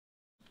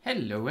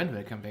Hello and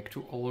welcome back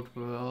to Old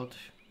World.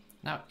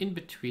 Now, in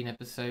between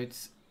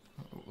episodes,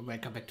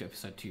 welcome back to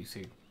episode 2, so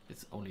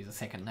it's only the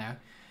second now.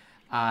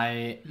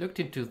 I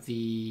looked into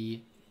the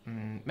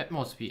map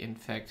modes we in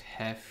fact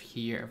have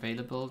here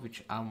available,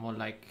 which are more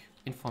like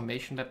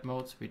information map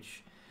modes,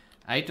 which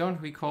I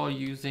don't recall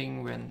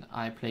using when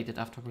I played it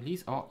after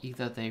release, or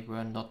either they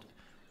were not,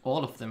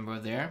 all of them were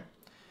there.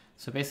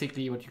 So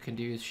basically what you can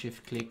do is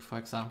shift click, for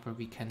example,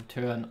 we can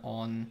turn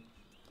on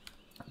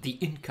the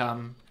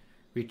income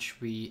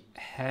which we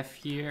have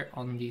here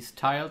on these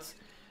tiles,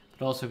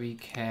 but also we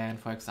can,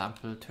 for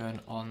example, turn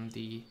on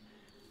the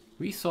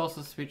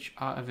resources which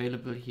are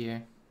available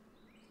here.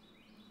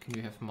 Can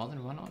you have more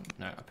than one on?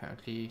 No,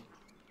 apparently.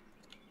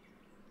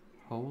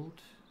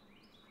 Hold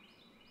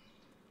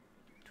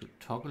to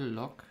toggle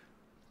lock.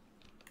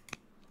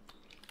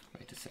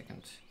 Wait a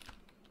second.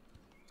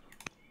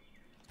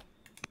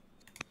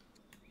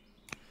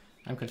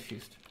 I'm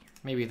confused.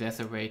 Maybe there's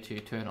a way to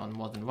turn on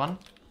more than one.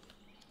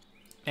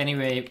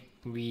 Anyway,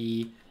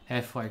 we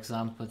have, for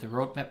example, the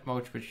roadmap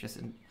mode, which is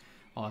in,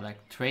 or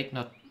like trade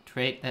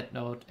net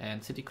node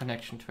and city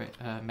connection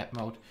map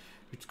mode,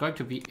 which is going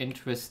to be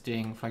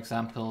interesting, for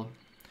example,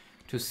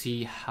 to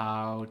see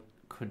how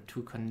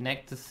to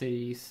connect the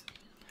cities.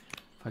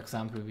 For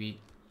example,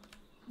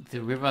 the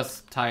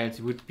rivers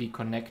tiles would be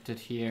connected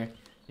here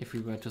if we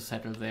were to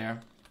settle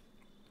there,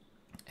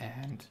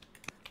 and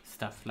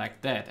stuff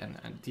like that. And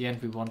at the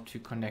end, we want to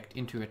connect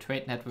into a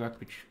trade network,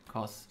 which of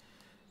course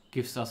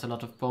gives us a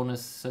lot of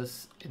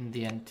bonuses in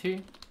the end too.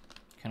 You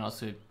can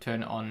also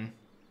turn on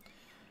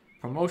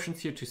promotions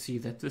here to see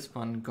that this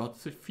one got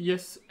the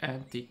fierce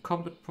and the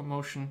combat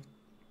promotion.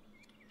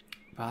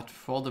 But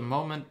for the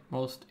moment,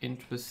 most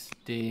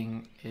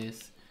interesting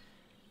is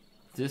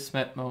this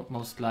map mode,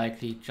 most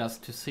likely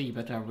just to see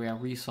better where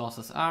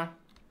resources are.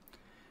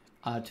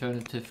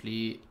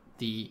 Alternatively,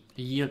 the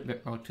yield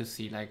map mode to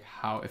see like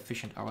how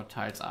efficient our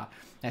tiles are.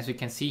 As we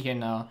can see here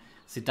now,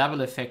 the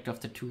double effect of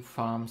the two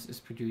farms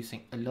is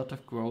producing a lot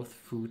of growth,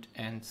 food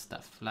and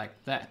stuff like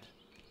that.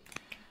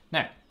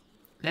 Now,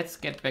 let's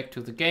get back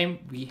to the game.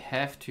 We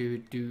have to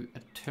do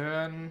a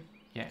turn.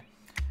 Yeah,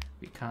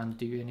 we can't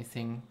do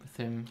anything with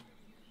him.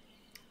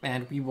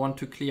 And we want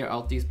to clear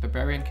out this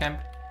barbarian camp.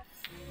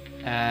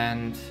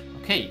 And,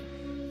 okay,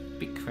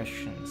 big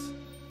questions.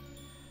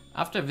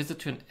 After a visit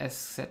to an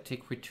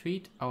ascetic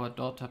retreat, our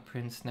daughter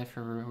Prince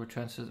Neferu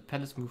returns to the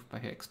palace moved by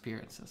her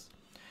experiences.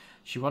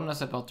 She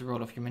wonders about the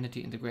role of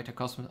humanity in the greater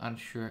cosmos,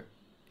 unsure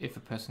if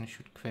a person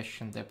should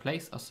question their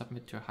place or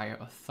submit to a higher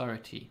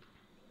authority.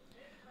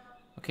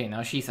 Okay,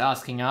 now she's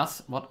asking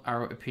us what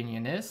our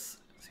opinion is.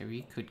 So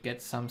we could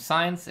get some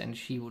science and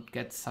she would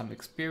get some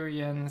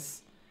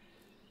experience.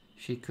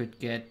 She could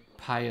get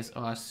pious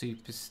or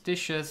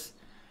superstitious,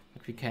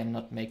 but we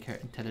cannot make her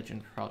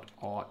intelligent, proud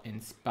or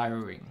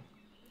inspiring.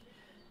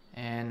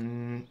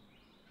 And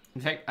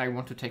in fact, I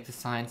want to take the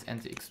science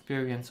and the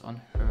experience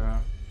on her.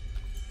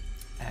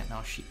 And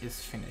now she is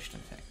finished, in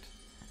fact.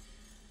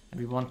 And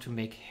we want to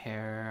make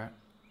her...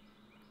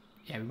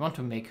 yeah, we want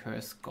to make her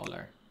a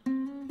scholar.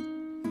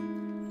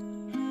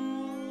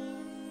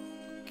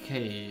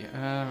 Okay,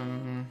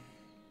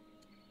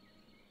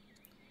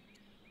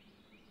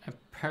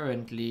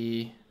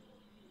 apparently...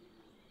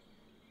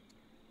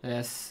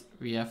 yes,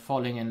 we are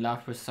falling in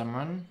love with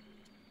someone.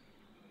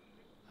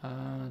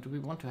 Do we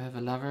want to have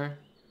a lover?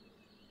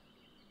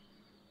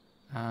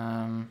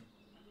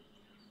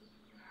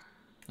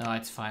 No,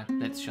 it's fine.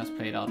 Let's just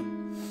play it out.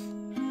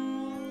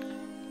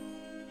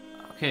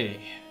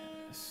 Okay.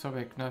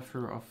 Sobek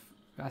Neferu of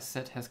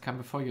Asset has come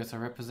before you as a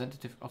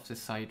representative of the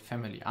Said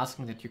family,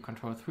 asking that you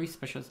control 3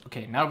 specials.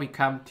 Okay, now we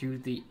come to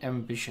the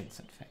ambitions,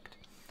 in fact.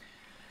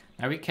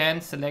 Now we can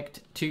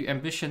select 2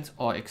 ambitions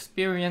or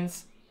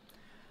experience.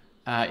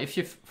 If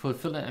you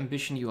fulfill an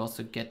ambition, you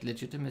also get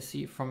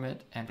legitimacy from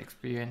it and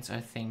experience, I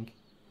think.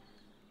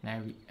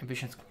 Now,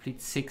 ambitions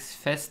complete 6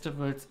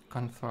 festivals,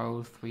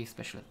 control 3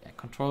 specialists.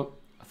 Control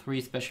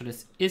 3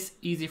 specialists is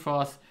easy for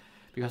us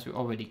because we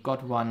already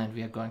got one and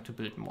we are going to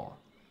build more.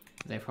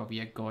 Therefore, we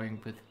are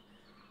going with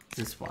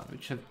this one,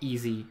 which is an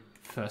easy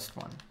first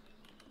one.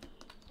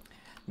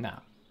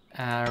 Now,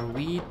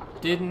 we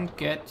didn't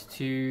get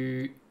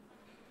to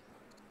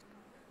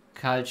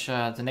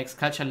culture, the next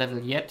culture level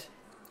yet.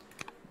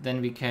 Then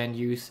we can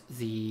use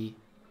the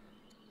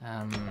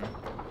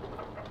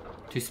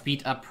to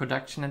speed up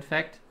production, in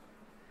fact.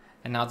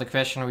 And now the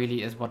question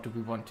really is, what do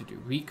we want to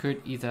do? We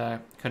could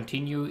either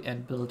continue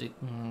and build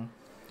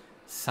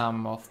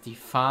some of the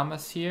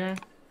farmers here,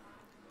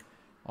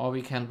 or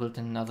we can build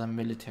another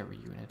military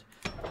unit.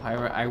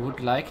 However, I would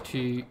like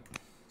to...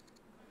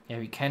 yeah,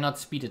 we cannot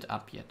speed it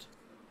up yet.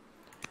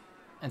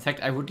 In fact,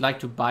 I would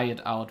like to buy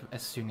it out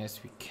as soon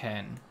as we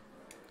can.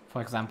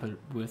 For example,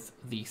 with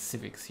the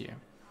civics here.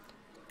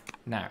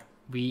 Now,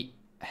 we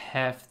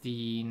have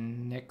the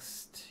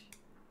next...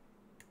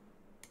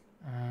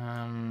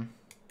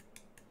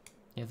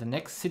 yeah, the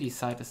next city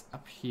site is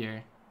up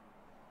here.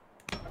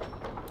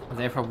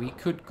 Therefore, we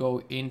could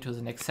go into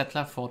the next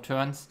settler 4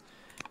 turns,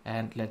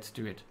 and let's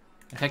do it.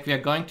 In fact, we are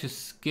going to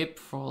skip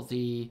for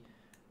the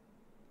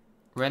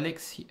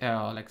relics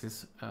here, like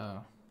this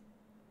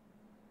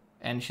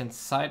ancient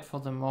site for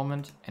the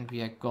moment, and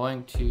we are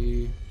going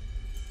to...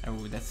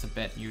 Oh, that's the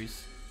bad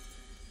news.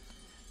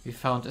 We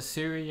found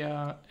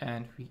Assyria,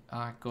 and we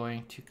are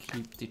going to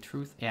keep the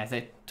truth. Yeah,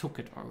 they took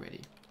it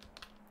already.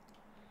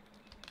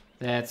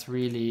 That's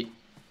really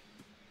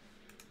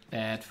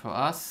bad for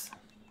us.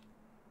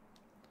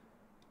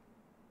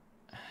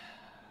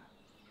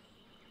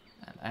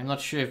 And I'm not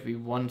sure if we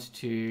want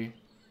to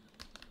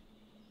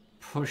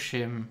push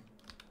him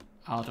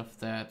out of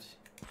that.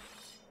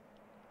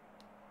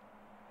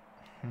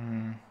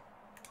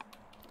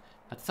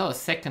 That's our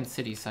second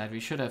city side. We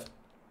should have...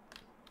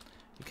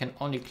 We can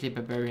only clear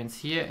barbarians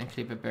here and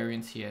clear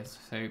barbarians here.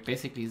 So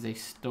basically they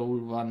stole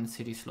one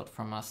city slot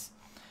from us.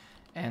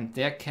 And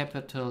their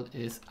capital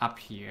is up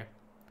here.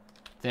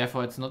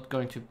 Therefore it's not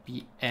going to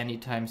be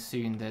anytime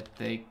soon that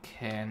they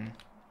can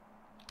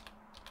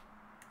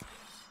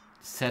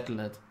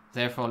settle it.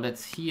 Therefore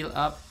let's heal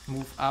up,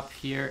 move up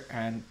here,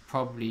 and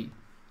probably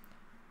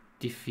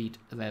defeat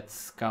that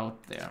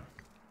scout there.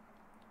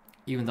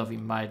 Even though we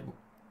might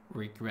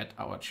regret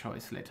our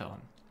choice later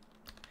on.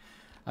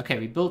 Okay,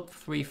 we built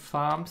 3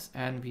 farms,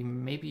 and we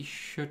maybe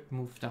should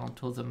move down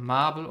to the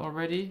marble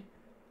already.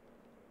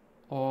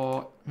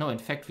 Or, no, in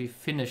fact we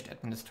finished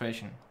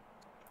administration.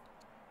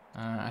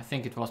 I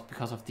think it was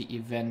because of the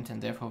event,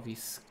 and therefore we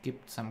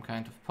skipped some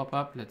kind of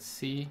pop-up. Let's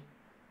see.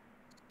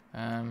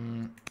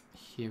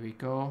 Here we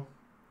go.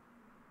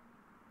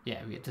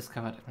 Yeah, we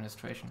discovered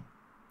administration.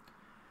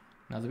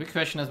 Now the big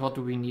question is, what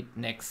do we need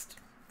next?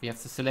 We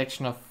have the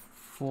selection of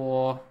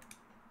four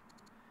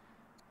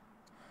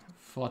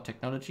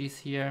technologies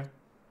here.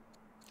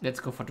 Let's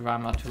go for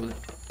drama to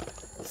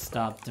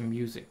start the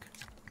music.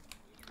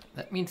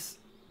 That means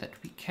that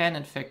we can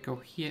in fact go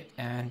here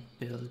and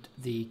build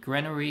the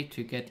granary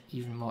to get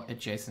even more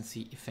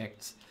adjacency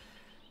effects.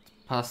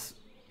 Plus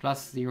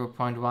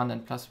 0.1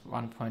 and plus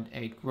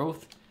 1.8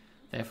 growth,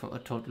 therefore a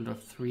total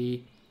of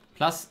 3,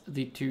 plus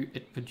the 2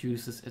 it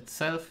produces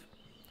itself,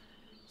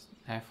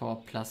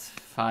 therefore plus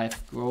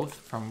 5 growth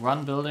from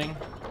one building,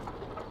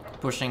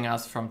 pushing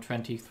us from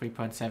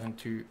 23.7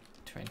 to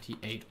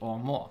 28 or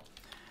more.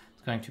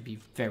 It's going to be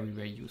very,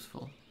 very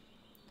useful.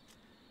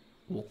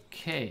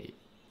 Okay.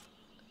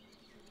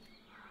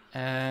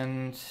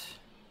 And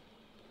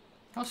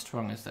how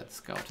strong is that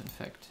scout in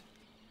fact?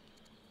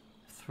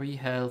 3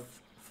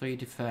 health, 3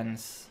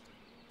 defense,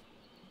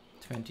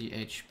 20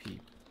 HP.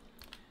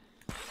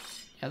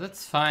 Yeah,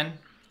 that's fine.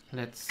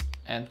 Let's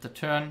end the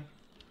turn.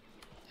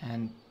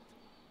 And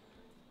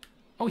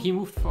oh, he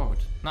moved forward.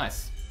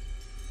 Nice.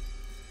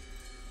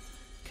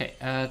 Okay,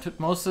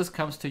 Tutmosis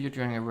comes to you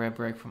during a rare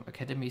break from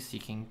Academy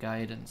seeking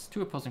guidance.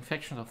 2 opposing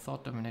factions of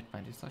thought dominate by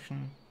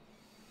destruction.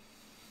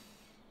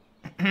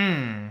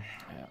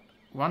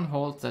 One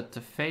holds that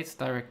the fates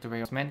direct the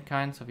way of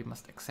mankind, so we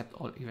must accept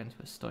all events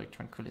with stoic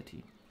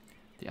tranquility.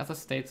 The other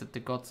states that the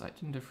gods are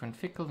indifferent,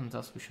 fickle, and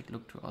thus we should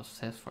look to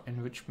ourselves for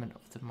enrichment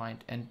of the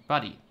mind and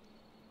body.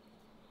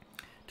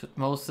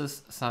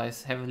 Tutmosis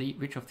sighs heavily.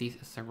 Which of these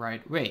is the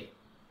right way?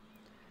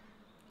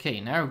 Okay,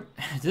 now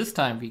this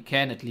time we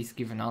can at least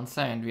give an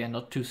answer, and we are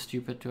not too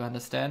stupid to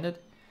understand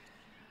it.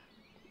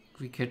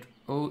 We could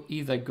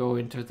either go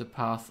into the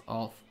path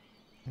of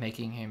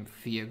making him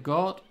fear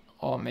God,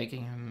 or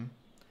making him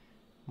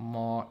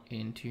more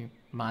into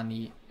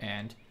money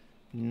and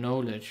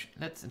knowledge.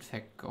 Let's in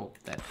fact go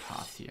that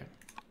path here.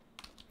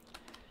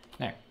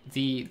 Now,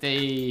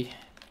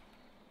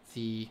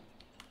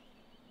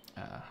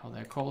 how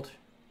they're called?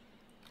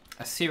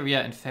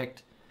 Assyria, in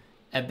fact,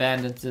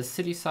 abandoned the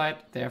city side.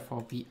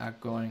 Therefore, we are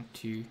going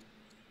to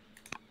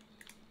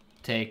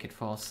take it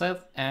for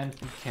ourselves, and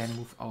we can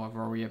move our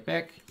warrior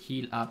back,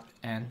 heal up,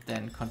 and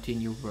then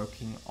continue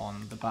working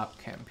on the Barb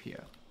camp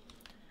here.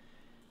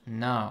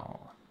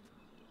 Now,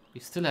 we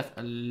still have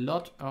a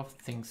lot of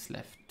things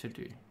left to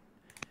do.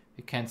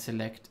 We can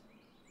select...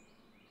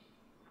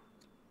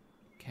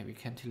 Okay, we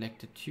can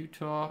select a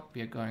tutor.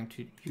 We are going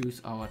to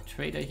use our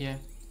trader here,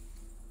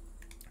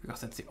 because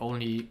that's the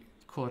only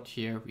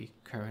courtier we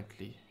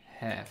currently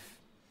have.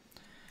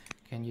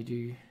 Can you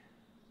do...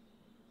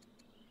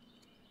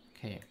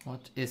 Okay,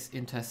 what is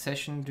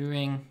intercession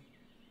doing?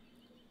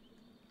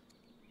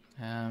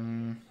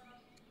 And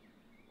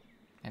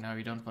now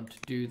we don't want to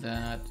do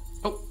that.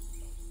 Oh!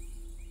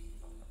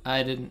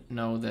 I didn't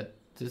know that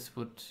this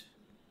would...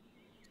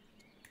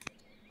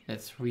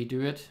 Let's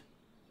redo it.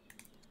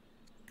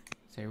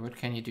 So what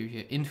can you do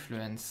here?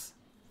 Influence.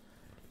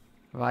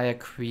 Via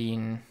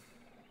queen.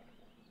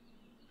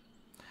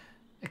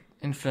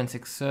 Influence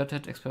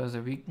exerted, expose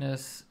a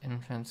weakness.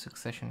 Influence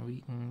succession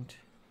weakened.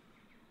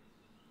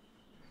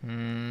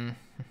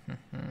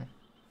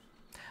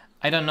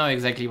 I don't know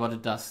exactly what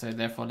it does, so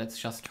therefore let's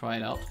just try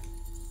it out.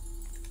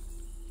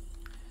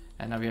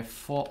 And now we have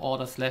 4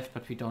 orders left,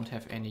 but we don't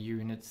have any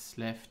units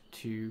left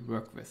to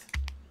work with.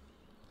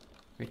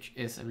 Which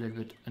is a little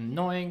bit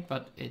annoying,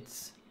 but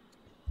it's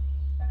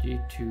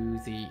due to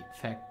the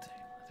fact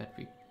that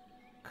we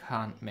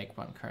can't make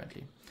one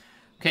currently.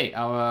 Okay,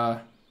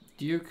 our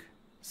Duke,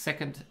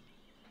 second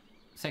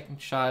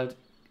child,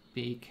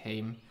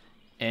 became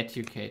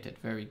educated.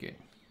 Very good.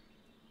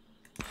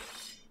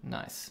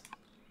 Nice.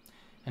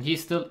 And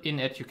he's still in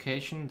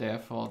education,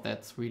 therefore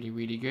that's really,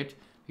 really good,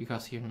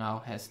 because he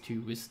now has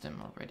 2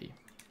 wisdom already.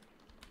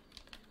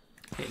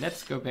 Okay,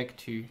 let's go back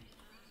to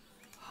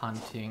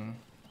hunting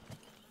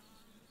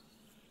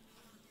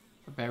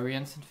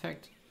barbarians, in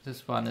fact.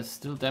 This one is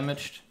still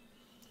damaged,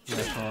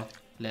 therefore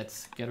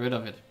let's get rid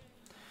of it.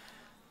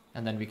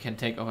 And then we can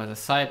take over the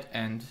site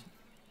and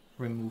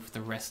remove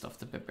the rest of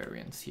the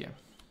barbarians here.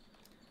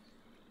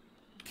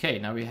 Okay,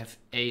 now we have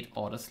 8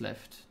 orders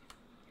left.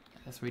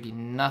 There's really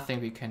nothing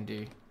we can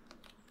do,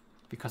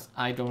 because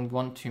I don't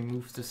want to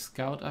move the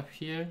scout up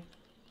here,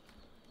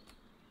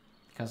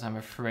 because I'm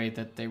afraid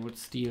that they would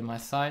steal my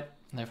site.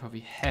 Therefore we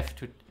have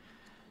to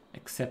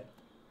accept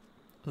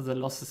the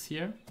losses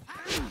here,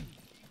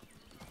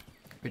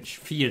 which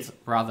feels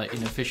rather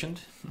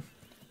inefficient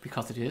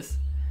because it is.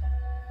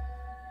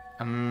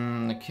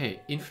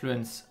 Okay,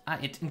 influence.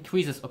 It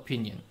increases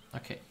opinion.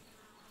 Okay,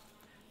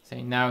 so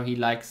now he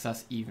likes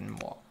us even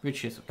more,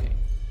 which is okay.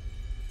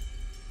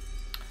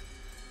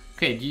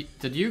 Okay,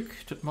 the Duke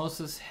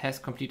Tutmosis has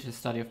completed his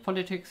study of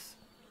politics.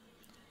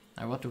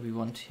 Now what do we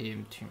want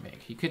him to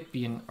make? He could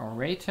be an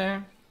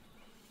orator,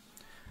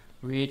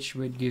 which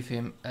would give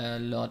him a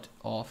lot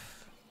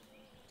of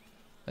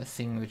a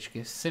thing which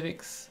gives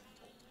civics,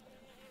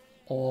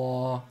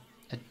 or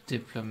a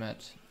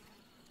diplomat.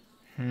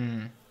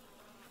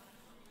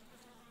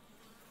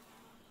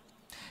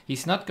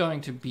 He's not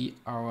going to be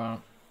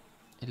our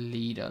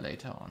leader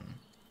later on.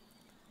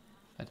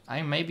 But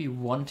I maybe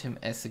want him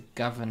as a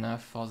governor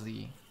for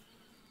the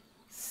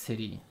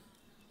city.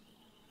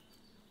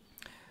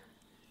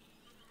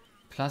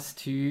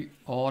 +2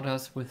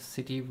 orders with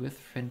city with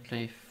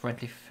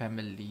friendly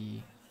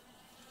family.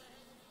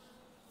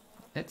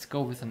 Let's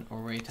go with an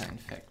orator, in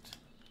fact.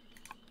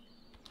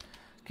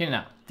 Okay,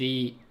 now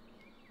the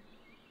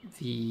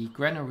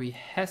granary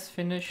has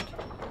finished,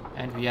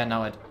 and we are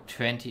now at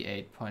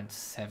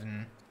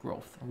 28.7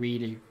 growth.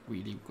 Really,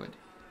 really good.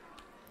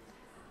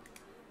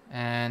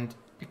 And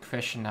the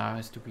question now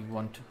is, do we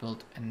want to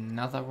build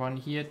another one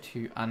here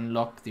to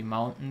unlock the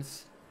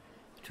mountains,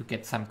 to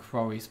get some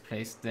quarries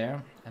placed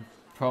there? And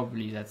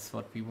probably that's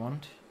what we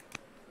want.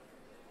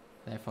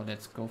 Therefore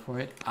let's go for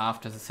it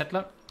after the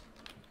settler.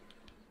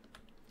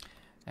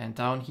 And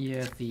down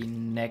here the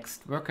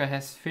next worker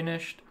has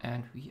finished,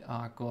 and we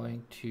are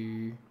going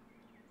to...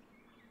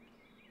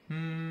 Is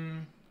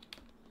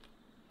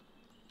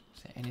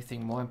there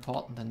anything more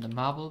important than the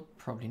marble?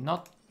 Probably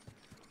not.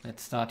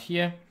 Let's start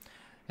here.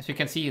 As we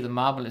can see, the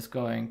marble is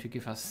going to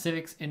give us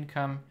civics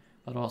income,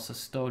 but also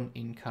stone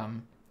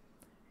income.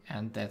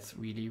 And that's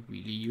really,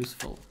 really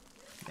useful.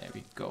 There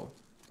we go.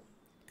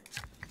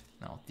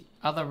 Now the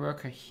other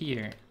worker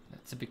here,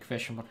 that's a big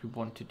question what we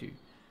want to do.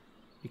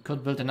 We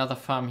could build another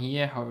farm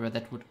here, however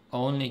that would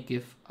only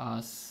give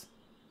us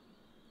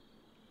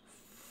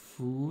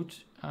food,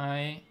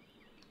 I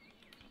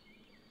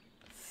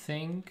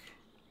think.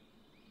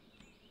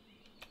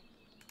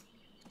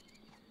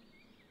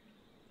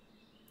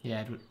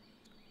 Yeah, it would.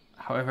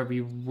 However, we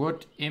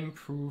would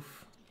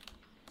improve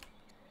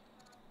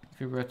if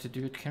we were to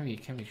do it. Can we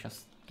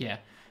just, yeah,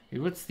 we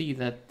would see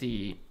that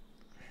the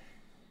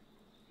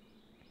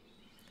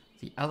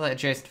other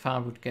adjacent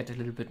farm would get a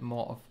little bit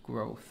more of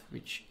growth,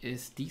 which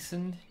is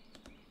decent.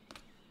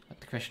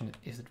 But the question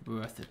is it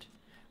worth it?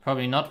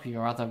 Probably not. We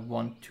rather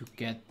want to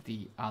get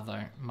the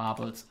other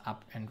marbles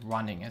up and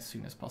running as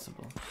soon as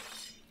possible.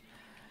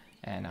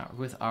 And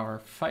with our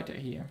fighter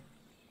here,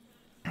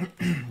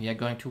 we are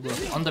going to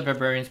work on the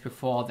barbarians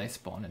before they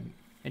spawn in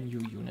a new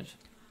unit.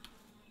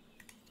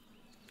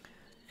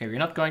 Okay, we're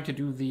not going to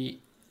do the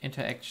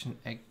interaction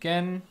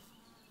again.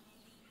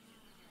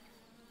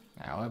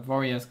 Our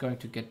warrior is going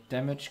to get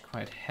damaged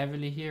quite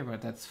heavily here,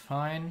 but that's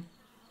fine.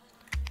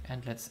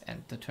 And let's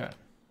end the turn.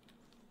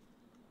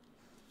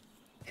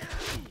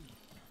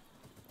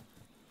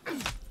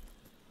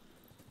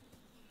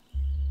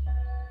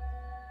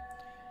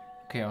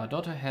 Okay, our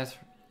daughter has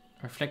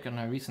reflected on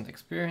her recent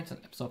experience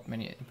and absorbed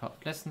many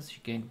important lessons.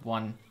 She gained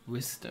 1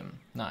 wisdom.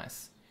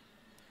 Nice.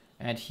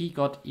 And he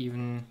got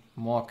even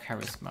more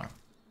charisma.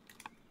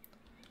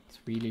 It's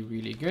really,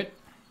 really good.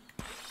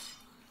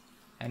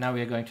 And now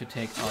we are going to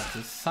take out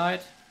this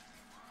side.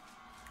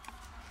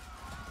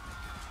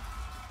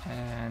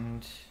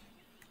 And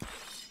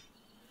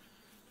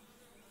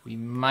we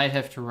might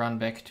have to run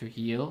back to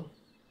heal.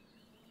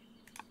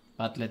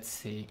 But let's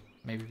see.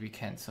 Maybe we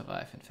can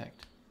survive, in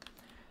fact.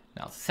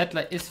 Now,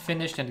 settler is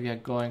finished, and we are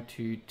going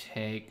to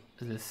take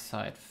this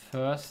side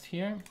first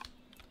here.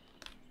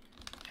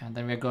 And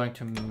then we're going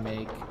to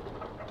make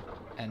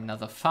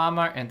another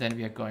farmer, and then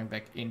we are going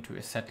back into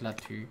a settler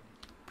to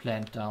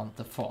plant down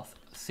the 4th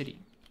city.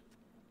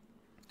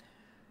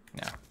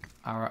 Now,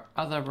 our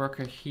other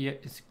worker here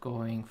is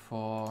going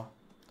for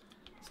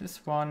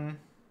this one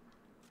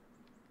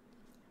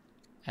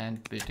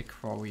and build a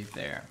quarry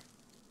there.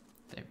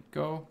 There we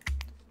go,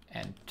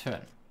 and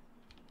turn.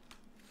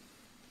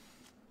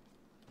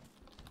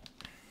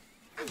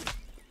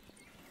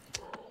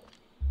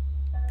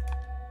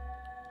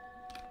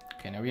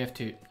 Okay, now we have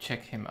to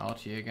check him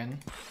out here again.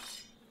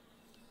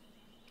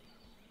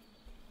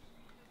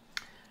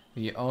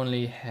 We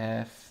only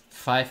have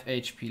 5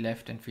 HP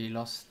left and we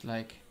lost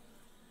like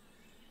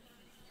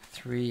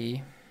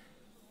 3.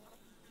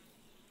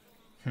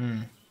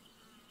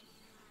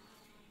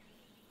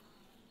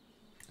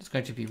 It's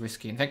going to be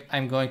risky. In fact,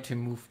 I'm going to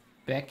move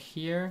back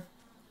here.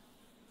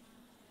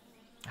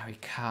 Oh, we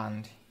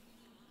can't.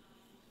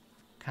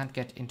 Can't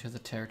get into the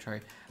territory.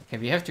 Okay,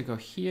 we have to go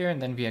here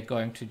and then we are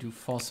going to do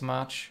force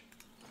march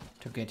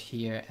to get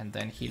here and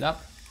then heal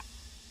up.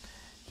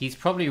 He's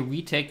probably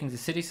retaking the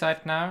city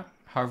side now.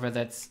 However,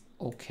 that's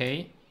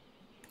okay.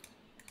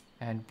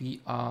 And we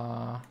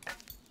are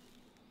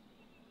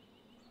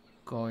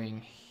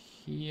going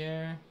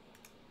here.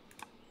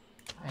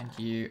 And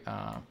you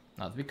are...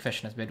 Now the big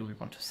question is, where do we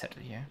want to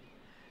settle here?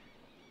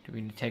 Do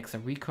we take the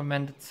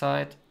recommended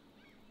side?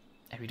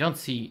 And we don't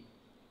see...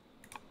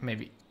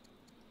 Maybe...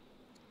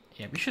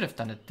 Yeah, we should have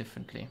done it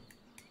differently.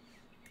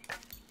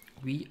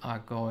 We are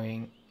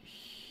going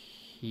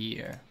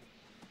here.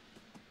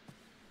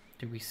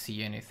 Do we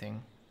see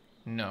anything?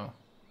 No.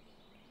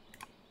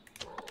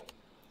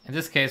 In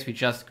this case, we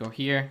just go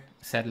here,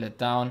 settle it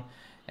down,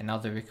 and now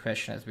the big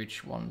question is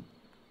which one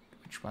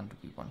do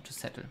we want to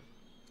settle?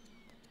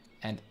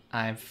 And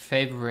I'm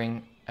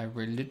favoring a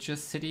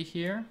religious city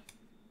here.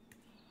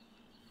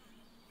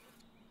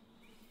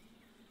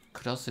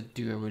 Could also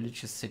do a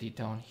religious city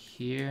down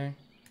here.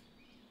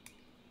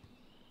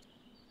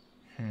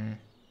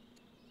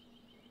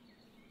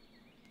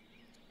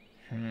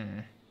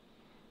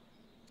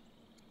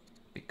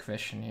 Big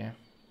question here.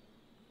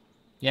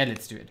 Yeah,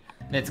 let's do it.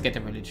 Let's get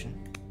a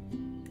religion.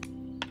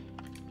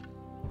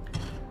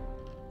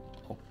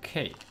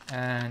 Okay,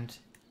 and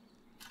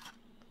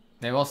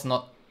there was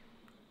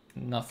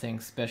nothing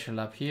special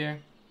up here.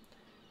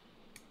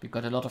 We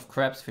got a lot of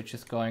crabs, which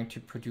is going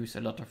to produce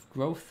a lot of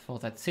growth for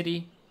that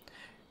city.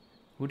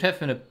 Would have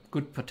been a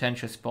good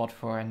potential spot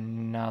for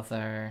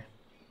another...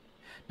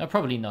 No,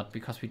 probably not,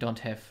 because we don't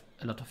have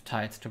a lot of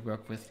tiles to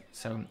work with.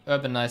 So an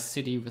urbanized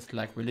city with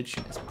like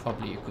religion is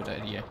probably a good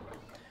idea.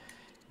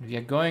 We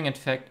are going, in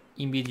fact,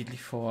 immediately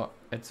for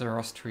a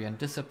Zoroastrian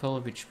disciple,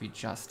 which we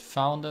just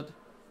founded.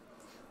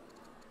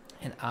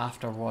 And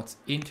afterwards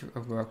into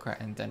a worker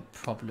and then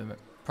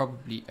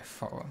probably a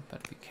forum,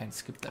 but we can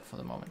skip that for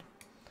the moment.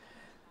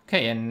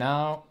 Okay, and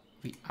now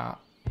we are...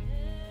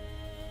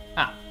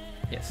 Ah,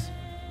 yes.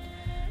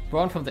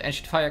 Born from the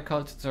ancient fire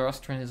cult,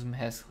 Zoroastrianism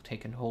has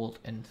taken hold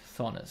in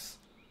Thornis,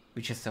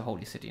 which is the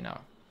holy city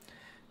now.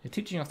 The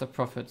teaching of the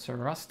prophet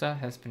Zoroaster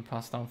has been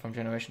passed down from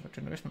generation to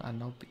generation and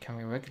now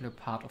becoming a regular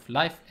part of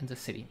life in the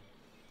city.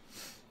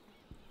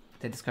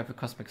 They describe the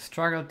cosmic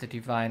struggle, the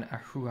divine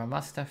Ahura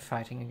Master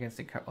fighting against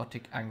the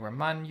chaotic Angra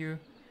Mainyu.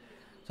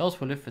 Those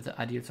who live with the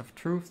ideals of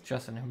truth,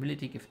 justice and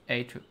humility give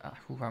aid to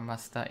Ahura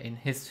Master in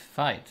his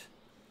fight.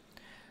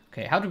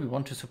 Okay, how do we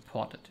want to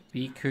support it?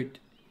 We could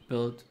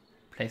build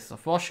places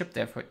of worship,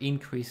 therefore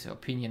increase the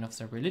opinion of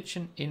the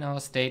religion in our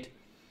state.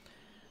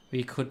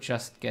 We could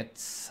just get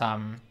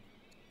some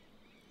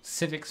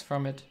civics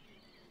from it,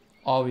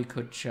 or we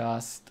could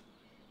just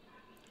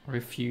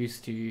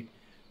refuse to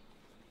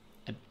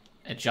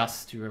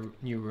adjust to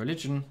a new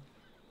religion.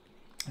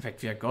 In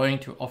fact, we are going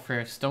to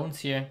offer stones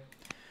here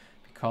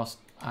because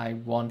I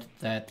want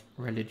that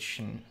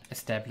religion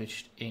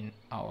established in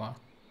our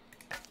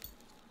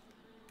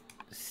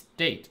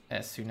state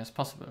as soon as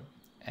possible.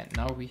 And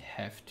now we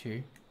have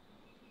to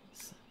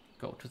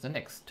go to the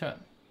next turn.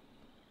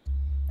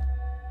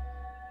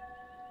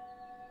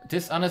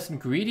 Dishonest and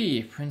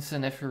greedy. Prince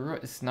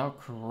Neferu is now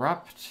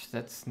corrupt.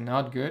 That's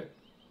not good.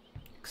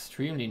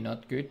 Extremely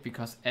not good,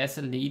 because as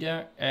a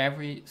leader,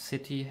 every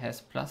city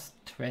has plus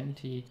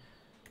 20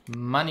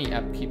 money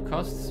upkeep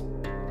costs.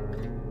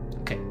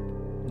 Okay,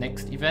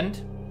 next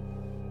event.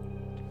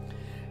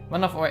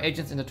 One of our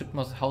agents in the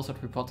Tutmos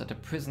household reports that a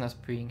prisoner is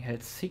being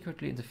held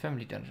secretly in the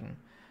family dungeon.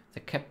 The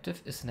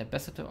captive is an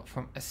ambassador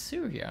from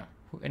Assyria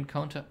who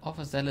encountered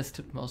overzealous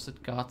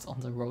Tutmosid guards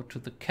on the road to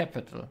the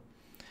capital.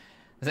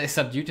 They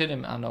subdued him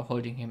and are now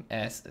holding him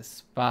as a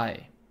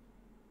spy.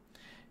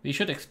 We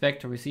should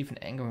expect to receive an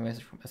angry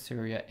message from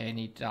Assyria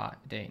any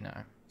day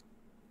now.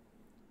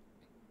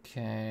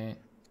 Okay.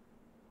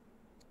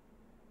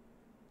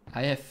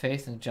 I have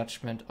faith in the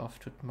judgment of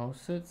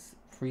Tutmosis.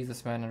 Free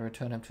this man and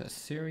return him to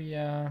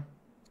Assyria.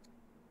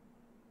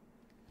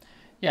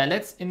 Yeah,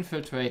 let's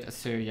infiltrate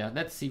Assyria.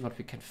 Let's see what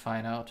we can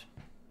find out.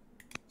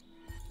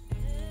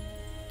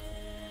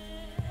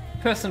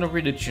 Personal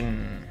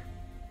religion.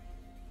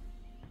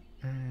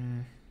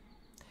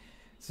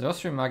 The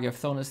Austrian Magi of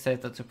Thornis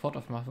said that support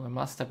of my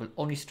master will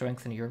only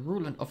strengthen your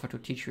rule and offer to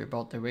teach you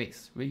about the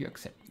ways. Will you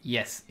accept?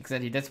 Yes,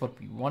 exactly. That's what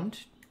we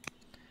want.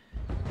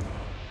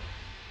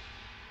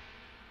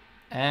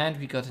 And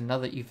we got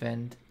another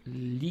event,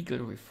 legal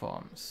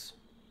reforms.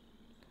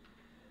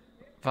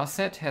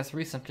 Varset has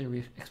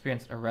recently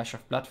experienced a rash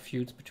of blood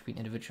feuds between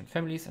individual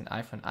families, and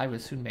eye for an eye will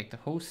soon make the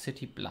whole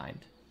city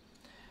blind.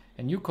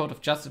 A new code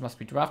of justice must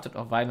be drafted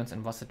or violence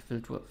in Varset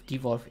will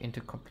devolve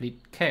into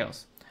complete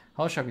chaos.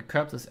 How shall we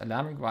curb this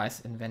alarming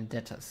rise in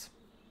vendettas?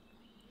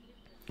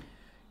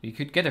 We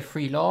could get a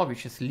free law,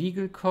 which is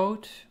legal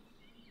code,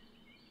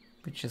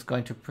 which is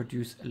going to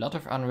produce a lot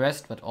of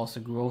unrest, but also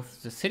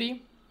growth the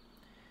city.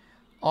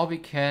 Or we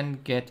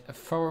can get a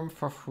forum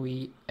for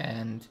free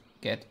and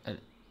get a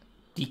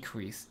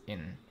decrease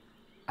in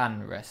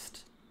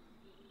unrest.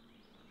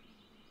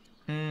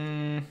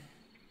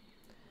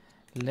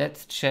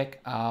 Let's check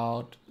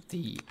out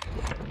the...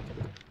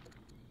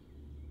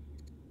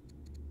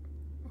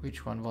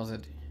 Which one was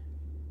it?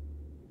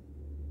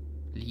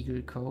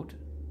 Legal code?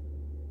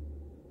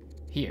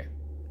 Here.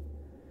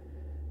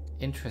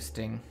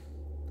 Interesting.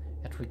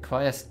 It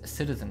requires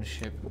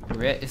citizenship.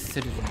 Where is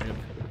citizenship?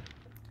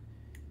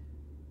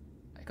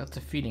 I got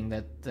the feeling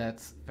that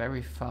that's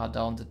very far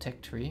down the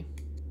tech tree.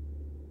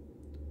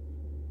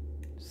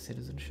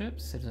 Citizenship,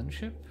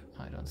 citizenship.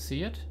 I don't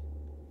see it.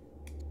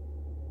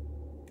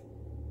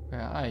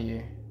 Where are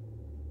you?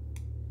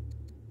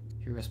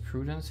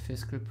 Jurisprudence,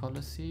 fiscal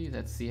policy.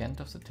 That's the end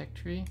of the tech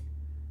tree.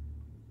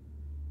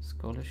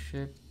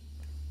 Scholarship.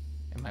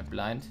 Am I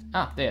blind?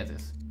 Ah, there it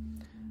is.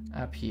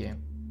 Up here.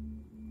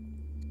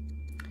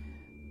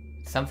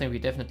 Something we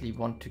definitely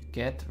want to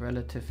get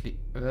relatively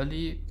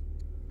early,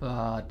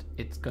 but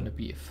it's gonna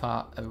be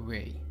far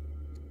away.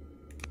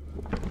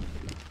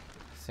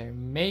 So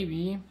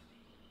maybe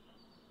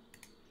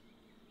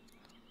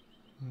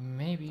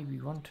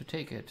we want to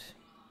take it.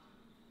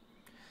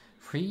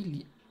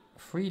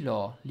 Free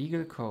law,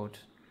 legal code.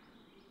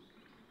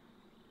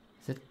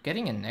 Is it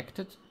getting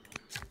enacted?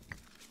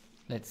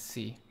 Let's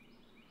see.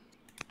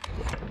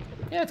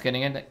 Yeah, it's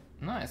getting enacted.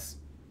 Nice.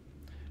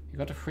 We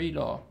got a free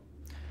law.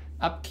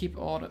 Upkeep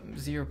order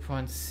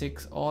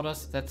 0.6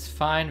 orders. That's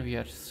fine. We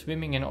are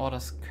swimming in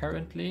orders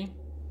currently.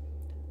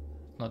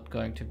 Not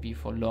going to be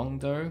for long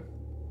though.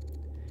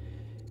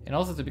 And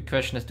also the big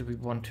question is, do we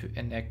want to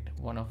enact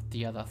one of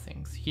the other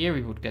things? Here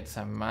we would get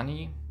some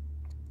money.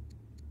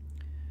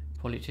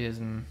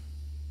 Politism.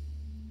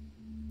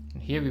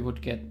 And here we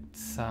would get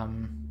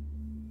some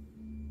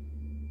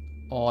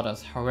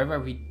orders. However,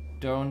 we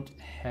don't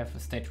have a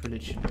state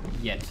religion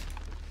yet.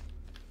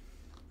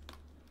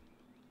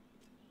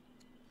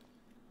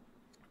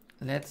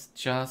 Let's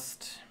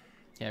just...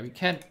 Yeah, we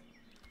can't...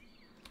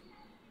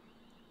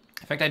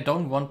 In fact, I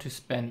don't want to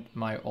spend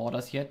my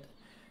orders yet,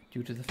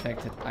 due to the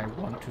fact that I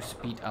want to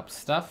speed up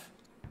stuff.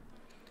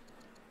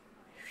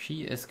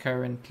 She is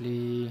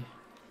currently...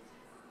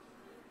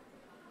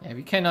 Yeah,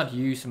 we cannot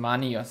use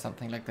money or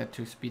something like that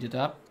to speed it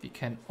up. We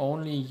can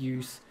only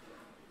use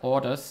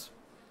orders.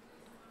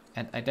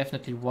 And I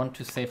definitely want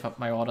to save up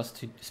my orders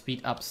to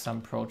speed up some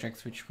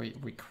projects which we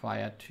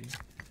require to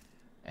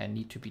and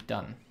need to be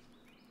done.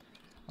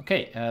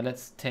 Okay,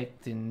 let's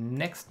take the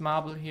next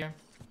marble here.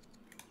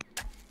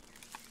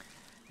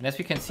 And as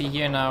we can see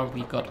here now,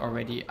 we got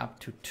already up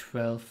to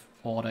 12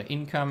 order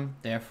income.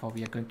 Therefore,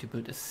 we are going to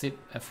build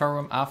a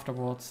forum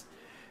afterwards,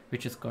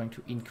 which is going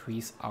to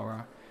increase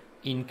our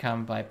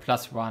income by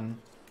 +1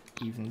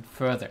 even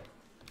further.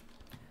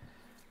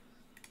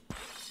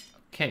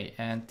 Okay,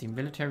 and the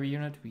military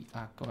unit, we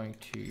are going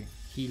to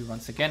heal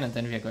once again, and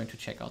then we are going to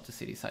check out the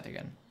city site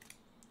again.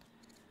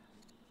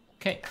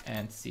 Okay,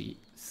 and the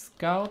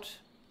scout.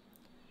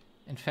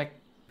 In fact,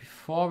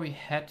 before we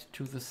head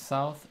to the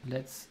south,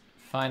 let's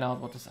find out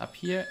what is up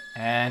here.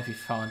 And we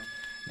found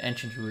an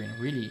ancient ruin.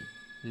 Really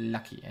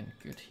lucky and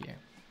good here.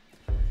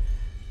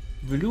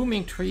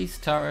 Blooming trees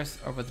towers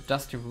over the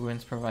dusty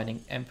ruins,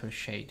 providing ample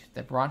shade.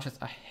 Their branches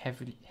are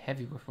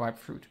heavy with ripe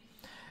fruit.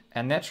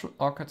 A natural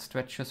orchard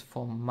stretches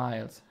for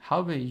miles.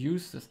 How will you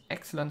use this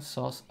excellent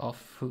source of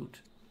food?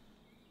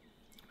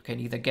 We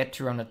can either get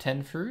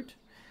 210 fruit,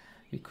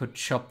 we could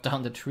chop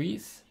down the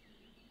trees,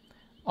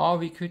 or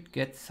we could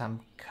get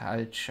some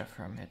culture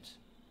from it.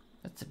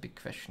 That's a big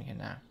question here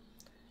now.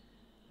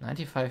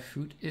 95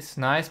 food is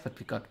nice, but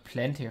we got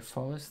plenty of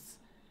forests.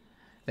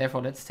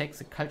 Therefore, let's take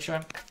the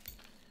culture,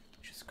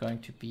 which is going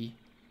to be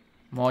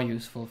more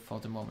useful for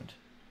the moment.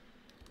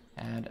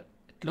 And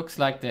it looks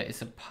like there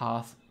is a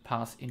path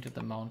into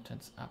the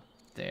mountains up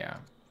there.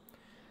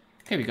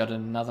 Okay, we got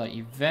another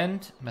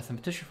event. A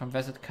mathematician from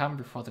Veset come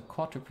before the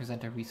court to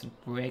present a recent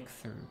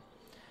breakthrough.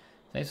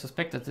 They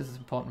suspect that this is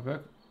important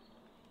work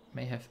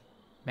may have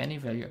many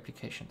value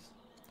applications.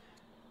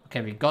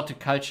 Okay, we got a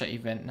culture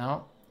event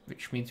now,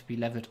 which means we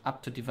leveled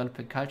up to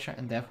developing culture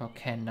and therefore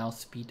can now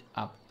speed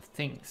up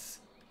things.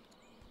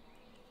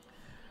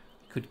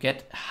 Could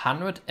get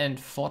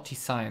 140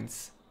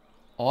 science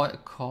or a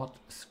court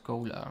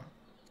scholar.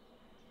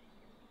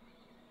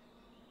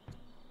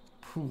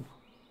 Phew.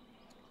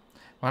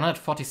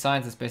 140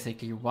 science is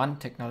basically one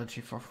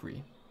technology for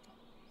free.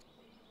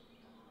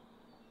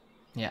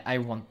 Yeah, I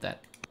want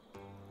that.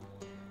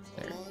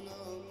 There.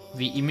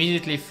 We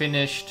immediately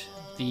finished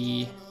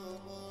the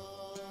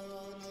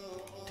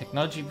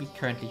technology we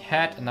currently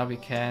had, and now we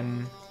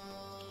could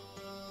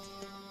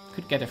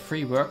get a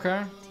free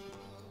worker.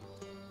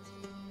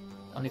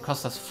 Only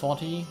cost us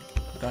 40.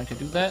 We're going to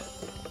do that.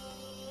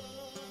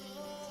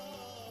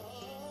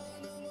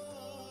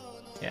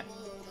 Yeah.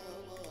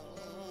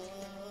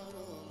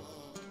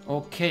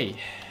 Okay.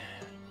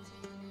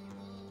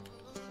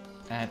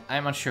 And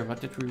I'm unsure, what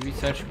did we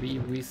research? We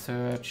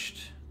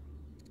researched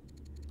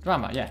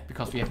drama, yeah,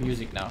 because we have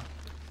music now.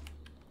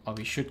 Or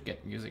we should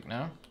get music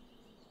now.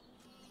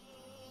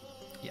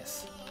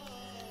 Yes.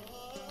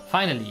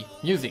 Finally,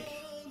 music.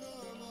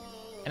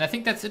 And I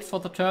think that's it for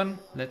the turn.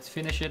 Let's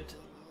finish it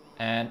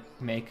and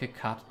make a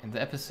cut in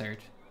the episode.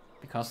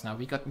 Because now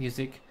we got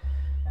music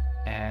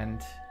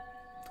and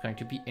it's going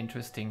to be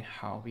interesting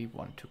how we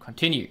want to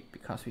continue.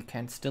 Because we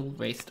can still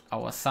waste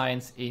our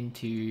science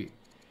into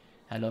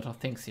a lot of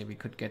things here. We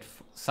could get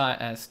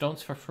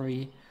stones for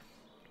free,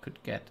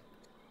 could get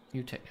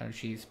new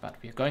technologies, but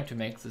we are going to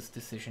make this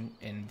decision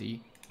in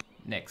the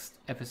next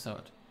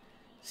episode.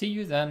 See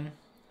you then.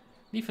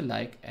 Leave a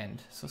like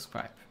and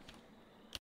subscribe.